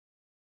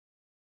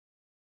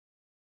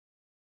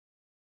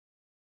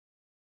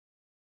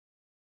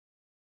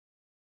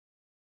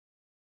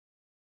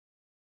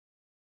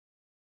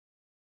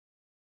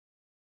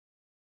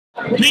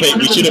Pete,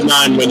 we should have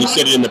known when you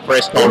said it in the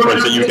press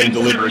conference that you were going to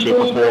deliver a good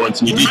performance,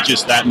 and you did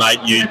just that, mate.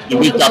 You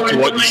lived up to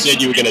what you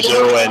said you were going to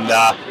do, and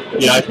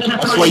you know, a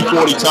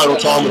 3:40 total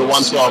time with a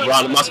 1:12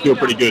 run, it must feel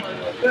pretty good.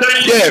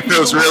 Yeah, it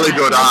feels really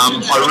good. I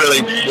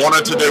really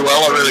wanted to do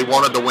well. I really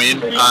wanted to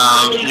win.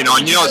 You know,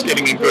 I knew I was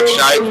getting in good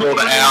shape for all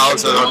the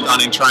hours that I've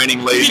done in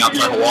training leading up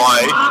to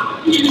Hawaii.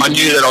 I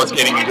knew that I was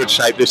getting in good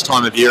shape this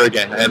time of year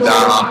again. And,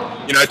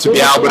 you know, to be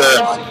able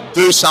to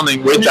do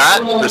something with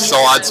that,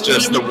 besides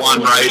just the one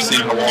race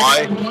in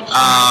Hawaii,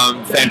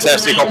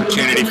 fantastic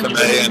opportunity for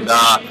me. And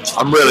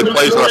I'm really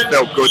pleased that I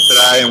felt good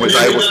today and was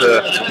able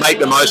to make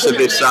the most of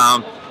this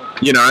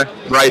you know,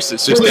 race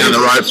that's just down the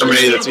road from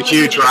me. That's a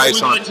huge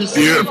race on a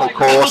beautiful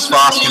course,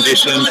 fast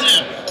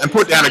conditions, and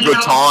put down a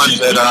good time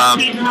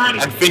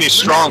and finish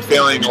strong,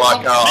 feeling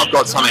like I've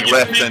got something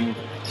left. And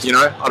you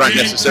know, I don't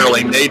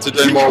necessarily need to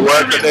do more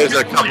work, but there's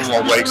a couple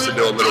more weeks to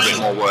do a little bit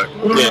more work.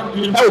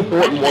 Yeah. How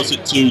important was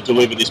it to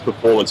deliver this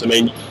performance? I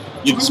mean,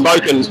 you've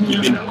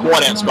been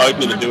quite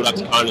outspoken in the build-up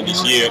to Kona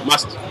this year. It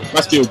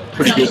must feel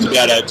pretty good to be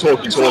able to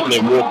talk the talk and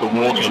then walk the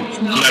walk, and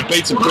you know,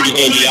 beat some pretty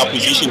handy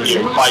opposition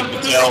here. Clayton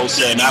Patel,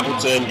 Sam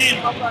Appleton,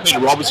 Peter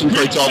Robertson,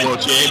 three-time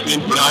world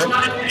champion. You know.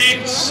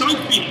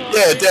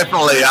 Yeah,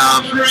 definitely.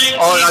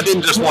 I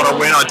didn't just want to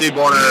win. I did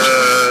want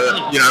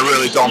to, you know,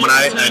 really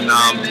dominate and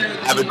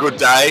have a good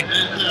day.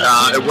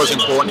 It was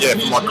important, yeah,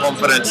 for my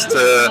confidence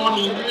to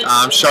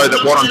show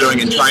that what I'm doing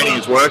in training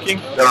is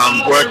working. That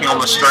I'm working on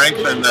my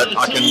strength and that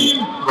I can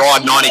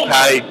ride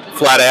 90k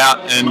flat out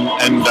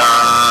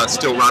and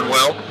still run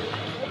well.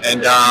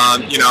 And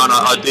you know, and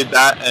I did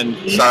that, and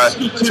so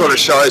it sort of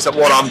shows that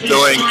what I'm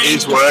doing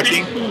is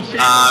working.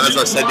 As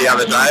I said the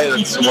other day,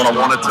 that's what I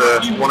wanted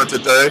to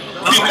do,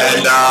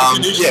 and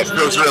yeah, it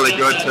feels really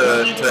good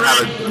to have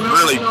a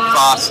really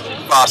fast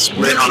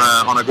split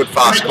on a good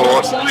fast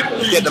course.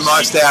 Get the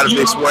most out of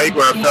this week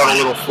where I felt a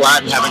little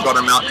flat and haven't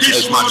got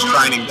as much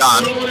training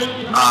done.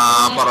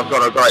 But I've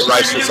got a great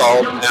race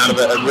result out of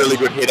it, a really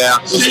good hit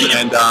out,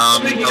 and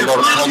a lot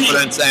of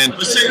confidence, and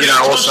you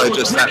know, also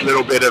just that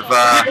little bit of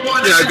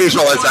you know,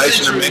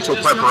 visualization and mental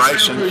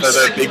preparation for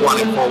the big one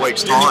in 4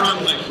 weeks'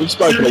 time. We've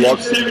spoken a lot,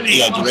 you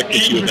know, directly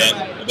to you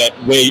about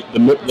where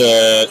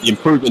the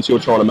improvements you're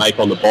trying to make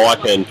on the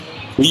bike, and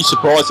were you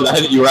surprised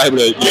today that you were able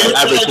to, you know,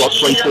 average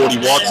 340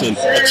 watts and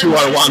a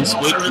 201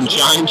 split and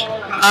change?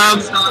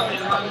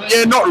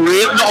 Yeah, not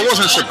really. No, I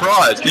wasn't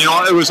surprised. You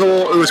know, it was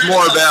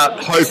more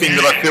about hoping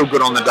that I feel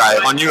good on the day.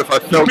 I knew if I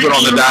felt good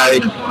on the day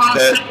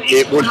that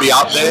it would be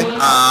up there.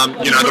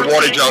 You know, the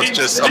wattage I've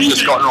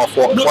just gotten off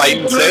what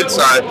Clayton said,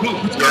 so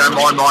you know,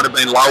 mine might have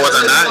been lower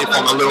than that if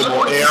I'm a little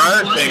more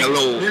aero, being a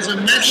little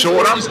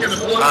shorter.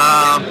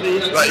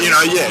 But you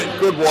know, yeah,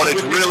 good wattage,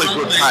 really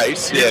good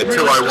pace. Yeah,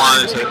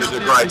 201 is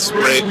a great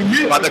split.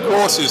 But the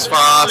course is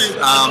fast.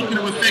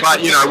 But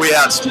you know, we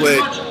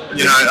outsplit,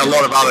 you know, a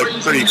lot of other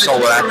pretty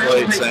solid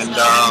athletes, and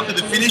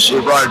we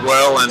rode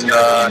well,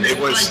 and it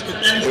was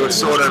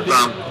sort of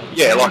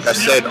yeah, like I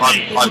said,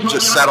 I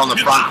just sat on the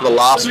front for the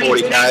last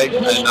 40k,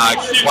 and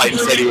Clayton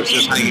said he was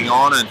just hanging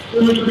on, and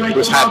he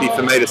was happy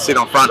for me to sit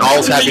on front. I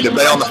was happy to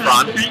be on the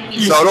front,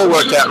 so it all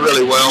worked out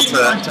really well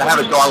to have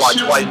a guy like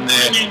Clayton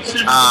there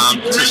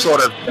to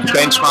sort of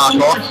benchmark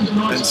off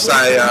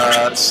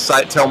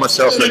and tell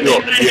myself that,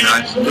 look, you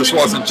know, this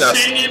wasn't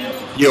just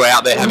you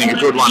out there having a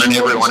good one and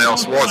everyone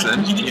else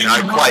wasn't. You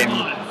know,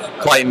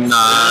 Clayton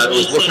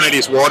was looking at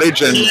his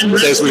wattage and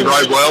says we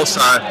rode well, so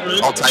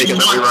I'll take it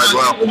that we rode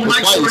well. Well,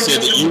 Clayton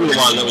said that you were the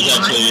one that was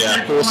actually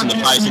forcing the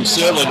pace, and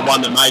certainly the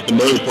one that made the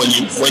move when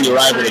you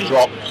were able to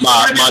drop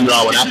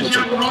Munro and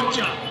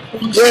Appleton.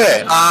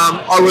 Yeah,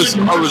 I was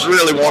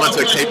really wanted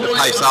to keep the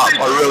pace up.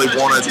 I really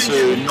wanted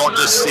to not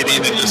just sit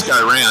in and just go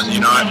around, you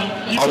know.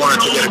 I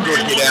wanted to get a good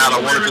hit out. I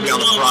wanted to be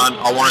on the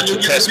front. I wanted to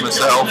test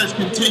myself.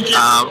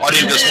 I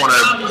didn't just want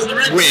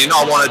to win.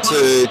 I wanted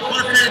to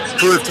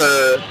prove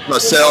to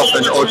myself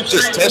or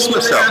just test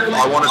myself.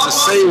 I wanted to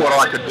see what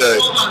I could do.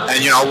 And,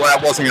 you know,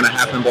 that wasn't going to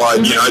happen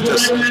by, you know,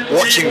 just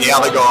watching the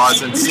other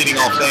guys and sitting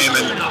off them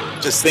and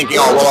just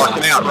thinking, oh, well, I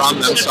can outrun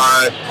them, so,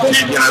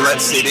 you know,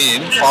 let's sit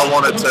in. I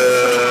wanted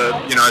to,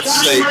 you know,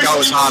 go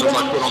as hard as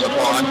I could on the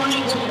bike,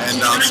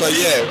 and so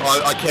yeah,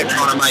 I kept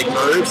trying to make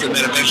moves, and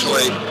then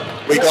eventually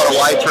we got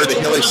away through the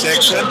hilly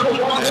section,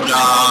 and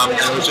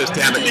it was just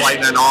down to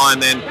Clayton and I,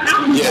 and then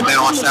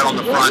I sat on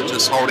the front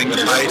just holding the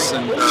pace,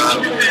 and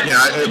you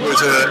know, it was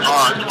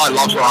I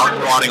love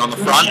riding on the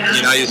front.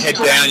 You know, you head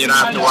down, you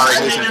don't have to worry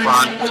who's in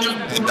front,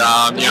 and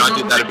you know, I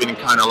did that a bit in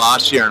Kona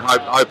last year, and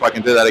hope I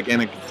can do that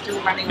again in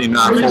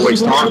 4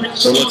 weeks' time.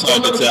 So let's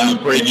hope it's a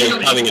preview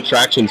of coming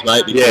attractions,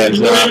 mate, because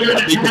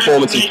a big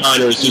performance in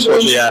Kona is just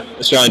what the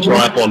Australian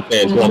Triathlon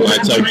fans want,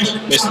 mate. So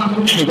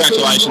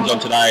congratulations on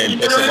today, and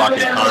best of luck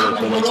in Kona in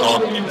 4 weeks'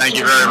 time. Thank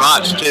you very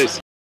much. Cheers.